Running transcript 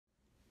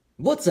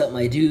What's up,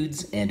 my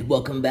dudes, and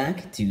welcome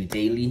back to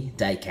Daily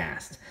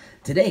Diecast.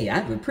 Today, I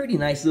have a pretty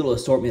nice little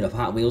assortment of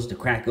Hot Wheels to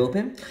crack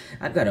open.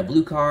 I've got a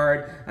blue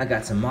card, I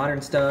got some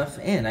modern stuff,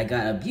 and I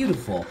got a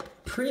beautiful,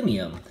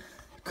 premium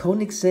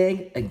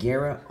Koenigsegg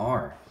Agera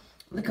R.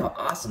 Look how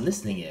awesome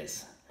this thing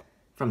is.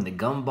 From the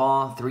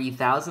Gumball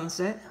 3000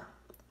 set.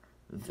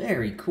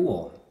 Very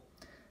cool.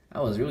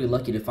 I was really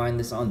lucky to find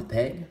this on the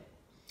peg,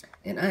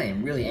 and I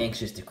am really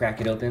anxious to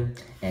crack it open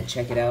and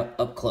check it out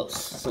up close.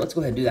 So let's go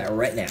ahead and do that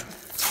right now.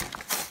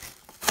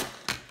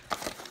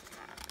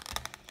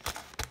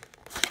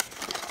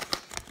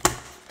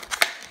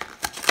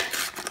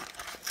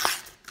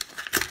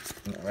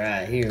 All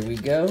right, here we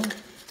go.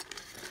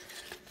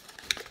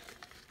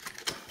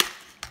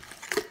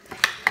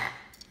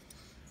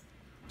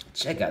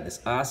 Check out this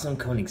awesome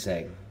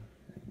Koenigsegg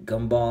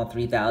Gumball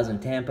 3000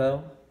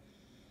 Tampo.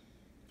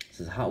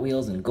 This is Hot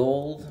Wheels in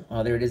gold.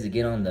 Oh, there it is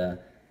again on the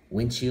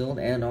windshield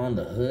and on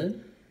the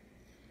hood.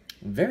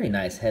 Very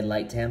nice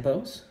headlight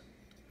tampos.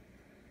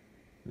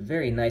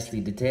 Very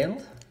nicely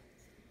detailed.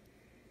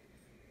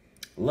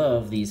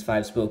 Love these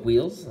 5-spoke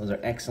wheels. Those are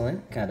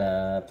excellent. Got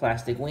a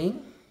plastic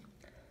wing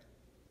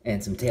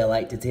and some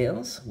taillight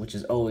details, which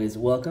is always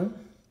welcome.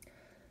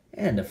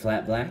 And a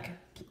flat black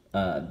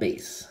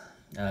base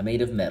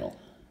made of metal.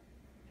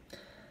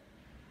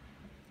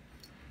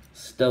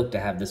 Stoked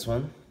to have this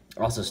one.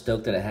 Also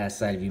stoked that it has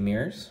side view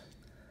mirrors.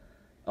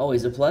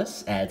 Always a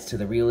plus, adds to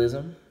the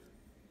realism.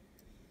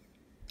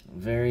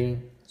 Very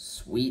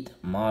sweet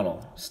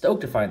model.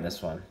 Stoked to find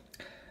this one.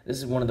 This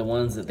is one of the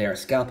ones that they are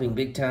scalping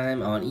big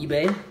time on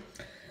eBay.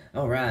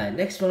 All right,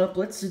 next one up,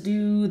 let's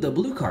do the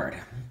blue card.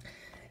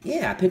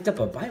 Yeah, I picked up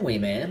a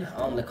Bywayman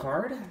on the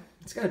card.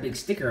 It's got a big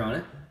sticker on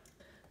it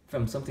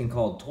from something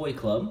called Toy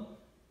Club.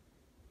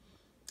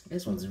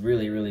 This one's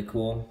really, really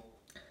cool.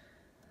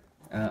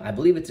 I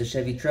believe it's a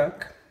Chevy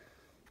truck.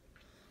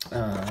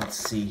 Let's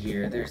see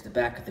here. There's the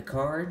back of the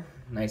card.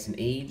 Nice and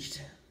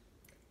aged.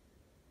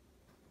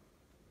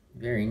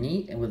 Very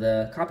neat. And with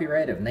a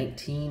copyright of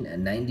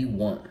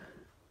 1991.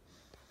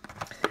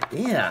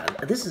 Yeah,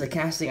 this is a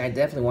casting I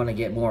definitely want to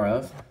get more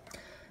of.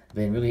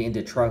 Been really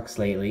into trucks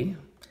lately.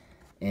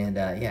 And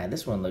yeah,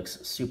 this one looks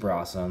super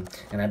awesome.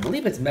 And I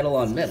believe it's metal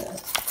on metal.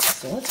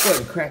 So let's go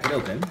ahead and crack it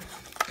open.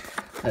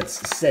 Let's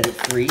set it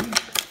free.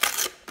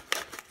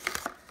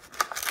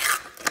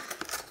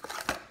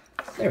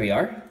 There we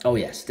are. Oh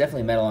yes,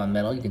 definitely metal on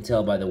metal. You can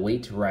tell by the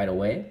weight right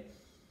away.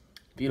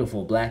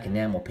 Beautiful black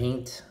enamel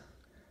paint.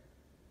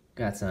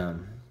 Got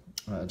some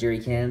jerry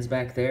cans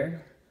back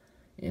there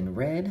in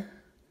red.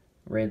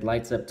 Red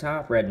lights up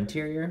top, red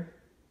interior.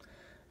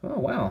 Oh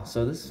wow,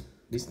 so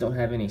these don't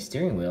have any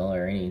steering wheel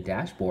or any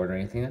dashboard or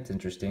anything. That's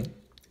interesting.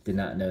 Did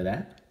not know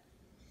that.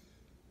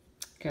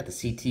 Got the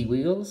CT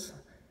wheels.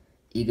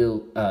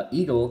 Eagle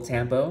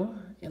Tampo.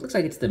 It looks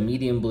like it's the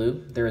medium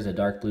blue. There is a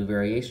dark blue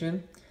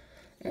variation.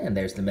 And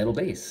there's the metal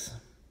base.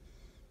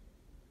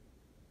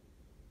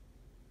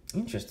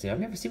 Interesting. I've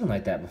never seen one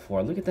like that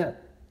before. Look at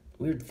that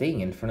weird thing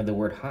in front of the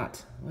word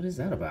hot. What is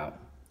that about?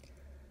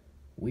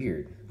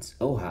 Weird. It's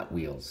Oh Hot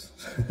Wheels.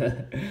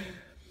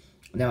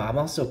 Now, I'm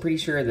also pretty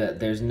sure that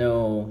there's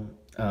no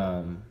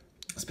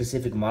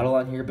specific model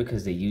on here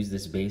because they use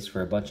this base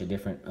for a bunch of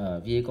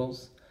different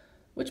vehicles,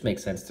 which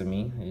makes sense to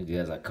me. It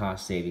has a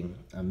cost-saving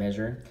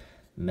measure.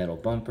 Metal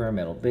bumper,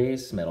 metal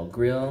base, metal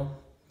grille.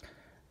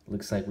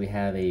 Looks like we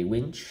have a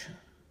winch.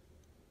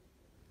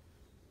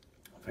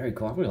 Very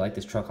cool. I really like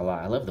this truck a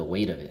lot. I love the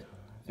weight of it.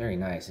 Very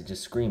nice. It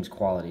just screams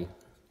quality.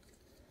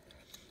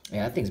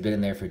 Yeah, that thing's been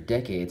in there for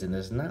decades, and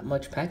there's not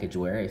much package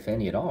wear, if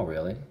any at all,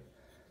 really.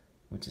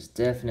 Which is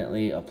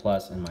definitely a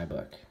plus in my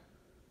book.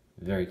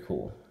 Very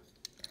cool.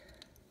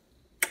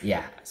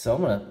 Yeah, so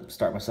I'm gonna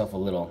start myself a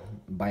little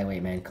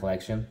Bywayman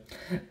collection.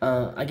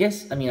 I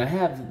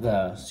have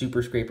the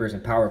Super Scrapers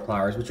and Power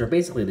Plowers, which are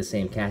basically the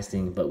same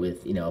casting, but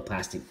with, you know, a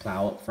plastic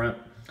plow up front.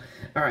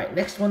 All right,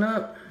 next one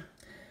up.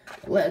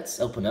 Let's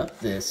open up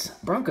this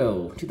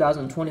Bronco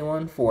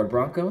 2021 Ford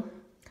Bronco.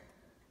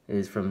 It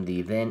is from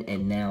the Then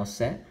and Now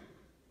set.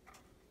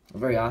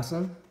 Very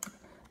awesome.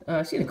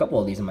 I've seen a couple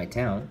of these in my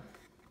town.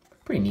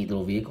 Pretty neat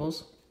little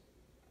vehicles.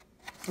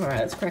 All right,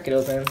 let's crack it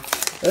open.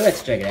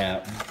 Let's check it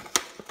out.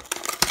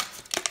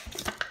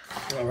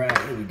 All right,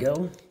 here we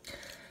go.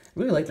 I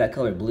really like that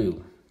color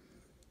blue.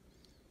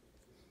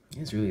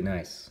 It's really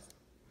nice.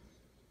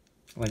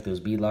 I like those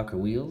bead locker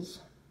wheels.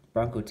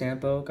 Bronco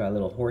Tampo, got a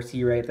little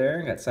horsey right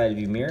there. Got side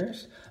view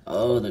mirrors.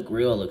 Oh, the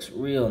grille looks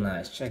real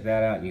nice. Check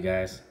that out, you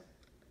guys.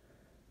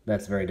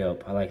 That's very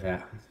dope. I like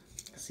that.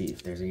 Let's see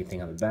if there's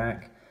anything on the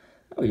back.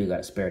 Oh, you got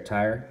a spare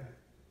tire.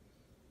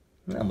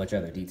 Not much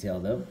other detail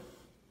though.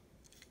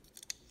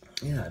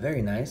 Yeah,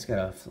 very nice.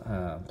 Got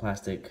a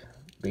plastic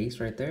base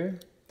right there.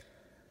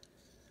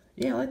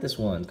 Yeah, I like this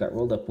one. It's got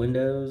rolled up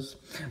windows.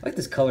 I like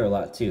this color a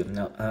lot too.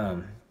 Now,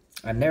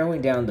 I'm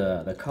narrowing down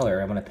the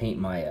color. I'm gonna paint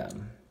my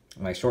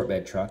my short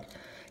bed truck.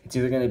 It's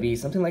either gonna be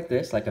something like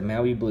this, like a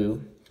Maui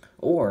blue,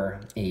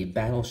 or a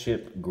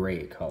battleship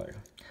gray color.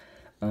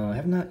 I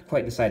have not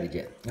quite decided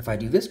yet. If I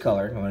do this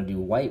color, I'm gonna do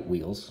white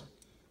wheels,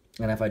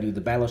 And if I do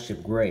the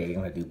Battleship Gray,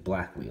 I'm going to do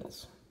black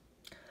wheels.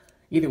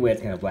 Either way,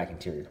 it's kind of black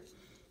interior.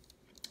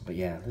 But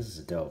yeah, this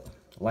is dope.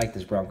 I like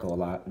this Bronco a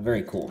lot.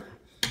 Very cool.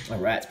 All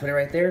right, let's put it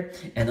right there.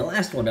 And the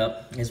last one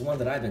up is one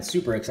that I've been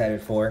super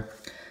excited for.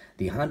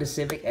 The Honda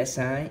Civic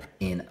Si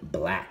in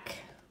black.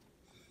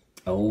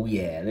 Oh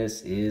yeah,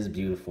 this is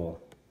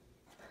beautiful.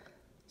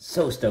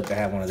 So stoked to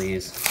have one of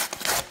these.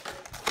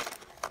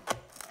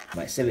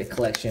 My Civic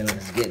collection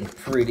is getting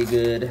pretty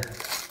good.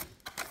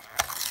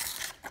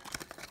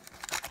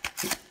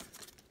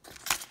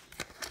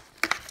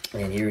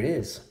 And here it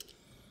is.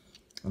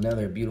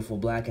 Another beautiful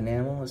black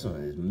enamel. This one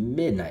is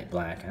midnight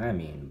black. I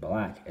mean,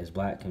 black as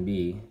black can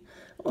be.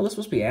 Oh, this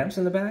supposed to be amps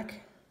in the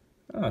back?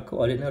 Oh,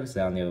 cool. I didn't notice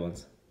that on the other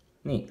ones.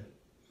 Neat.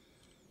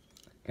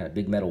 Got a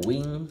big metal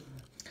wing.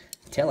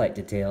 Taillight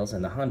details,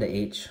 and the Honda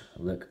H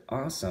look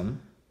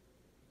awesome.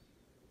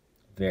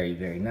 Very,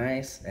 very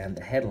nice. And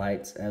the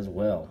headlights as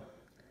well.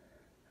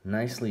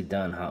 Nicely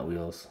done, Hot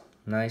Wheels.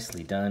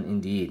 Nicely done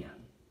indeed.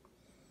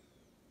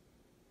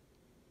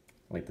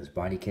 I like this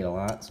body kit a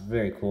lot. It's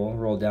very cool.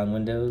 Roll down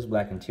windows,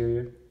 black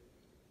interior.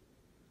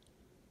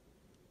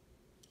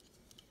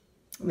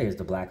 And there's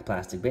the black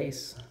plastic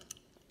base.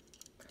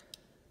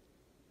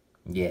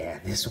 Yeah,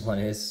 this one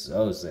is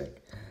so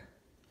sick.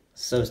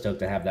 So stoked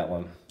to have that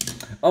one.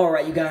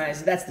 Alright, you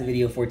guys, that's the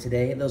video for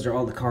today. Those are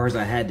all the cars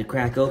I had to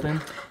crack open.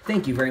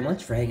 Thank you very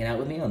much for hanging out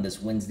with me on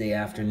this Wednesday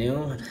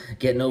afternoon,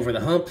 getting over the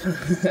hump.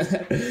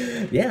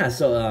 Yeah,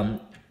 so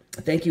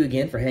thank you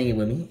again for hanging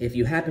with me. If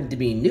you happen to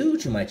be new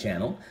to my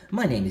channel,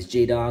 my name is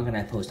J-Dog, and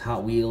I post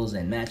Hot Wheels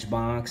and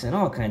Matchbox and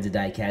all kinds of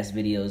diecast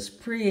videos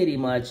pretty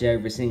much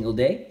every single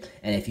day.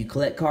 And if you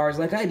collect cars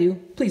like I do,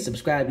 please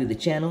subscribe to the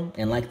channel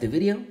and like the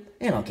video,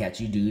 and I'll catch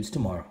you dudes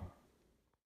tomorrow.